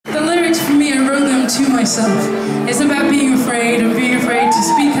to myself. It's about being afraid and being afraid to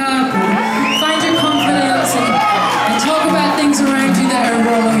speak up and find your confidence and talk about things around you that are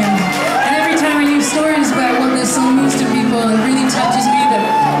wrong. And every time I hear stories about what this song means to people, it really touches me that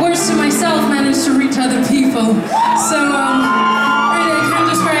words to myself manage to reach other people. So really, I can't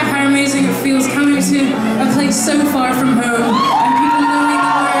describe how amazing it feels coming to a place so far from home and people knowing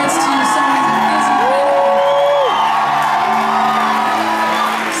the words to songs.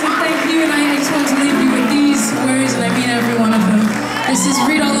 Words, and I mean every one of them. This is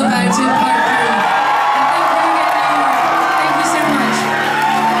Read All About It, Part 3. Thank you so much.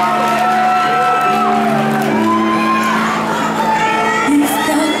 You've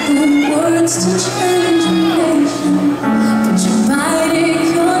got the words to change a nation, but you're biting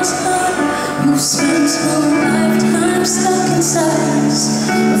your tongue. You've spent a lifetime stuck in silence,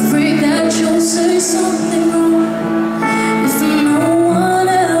 afraid that you'll say something wrong. If no one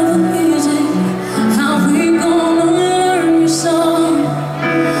ever hears it, how we gonna learn your song?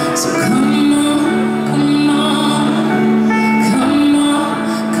 So come on, come on, come on,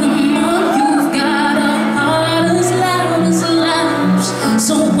 come on. You've got a heart as loud as a lion's,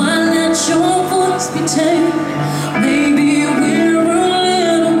 so why let your voice be tamed? Maybe we're a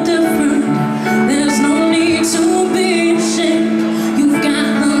little different. There's no need to be ashamed. You've got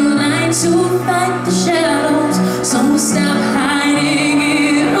the light to fight the shadows, so stop hiding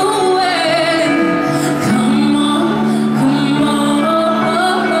it away. Come on, come on.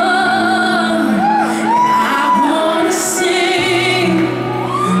 I wanna sing,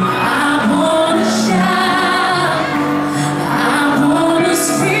 I wanna shout, I wanna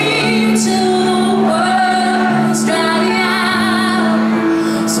scream till the words dry out.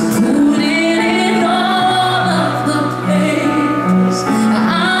 So put it in all of the papers.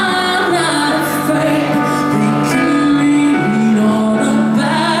 I'm not afraid. They can read all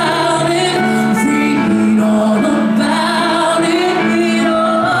about it. Read all about it. Oh,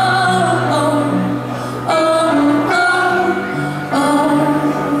 oh, oh, oh,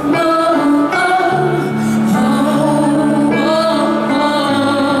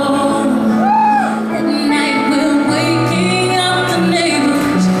 At night we're waking up the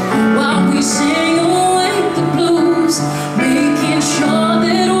neighbors while we sing awake the blues, making sure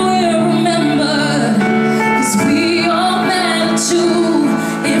that we're remembered, 'cause we all matter too.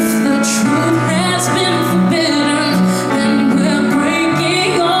 If the truth has been forbidden, then we're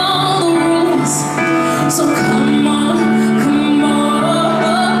breaking all the rules. So come on, come on.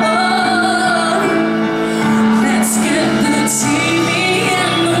 Let's get the TV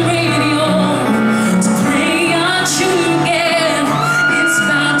and the radio to play our tune again. It's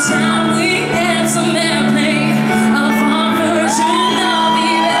about time we had some airplay of our version of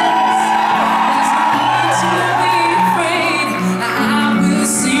events. There's no need to be afraid. I will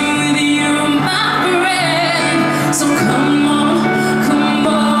sing with you, my friend. So come on, come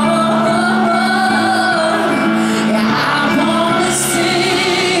on. Yeah, I wanna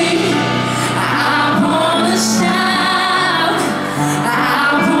sing, I wanna shout, I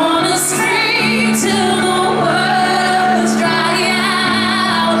wanna scream till the words dry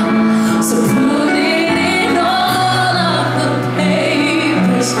out. So put it in all of the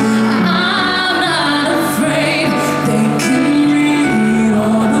papers. I'm not afraid. They can read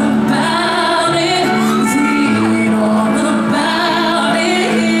all about it. Read all about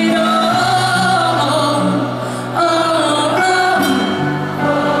it. Oh, oh,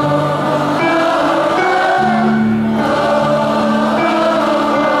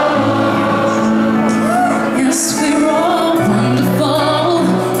 yes, we're all wonderful,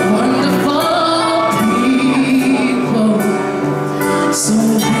 wonderful people. So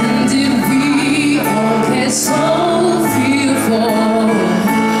when did we all get so fearful?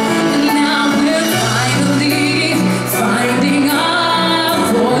 And now we're finally finding our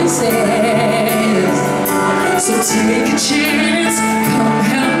voices. So take a chance, come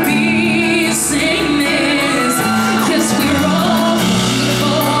help me sing this. Yes, we're all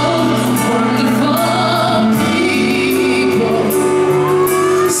wonderful, wonderful people.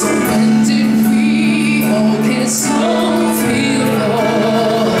 So when did we all get so fearful?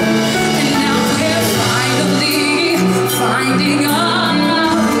 And now we're finally finding our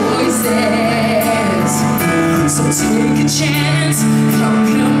voices. So take a chance, come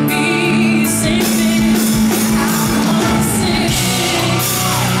help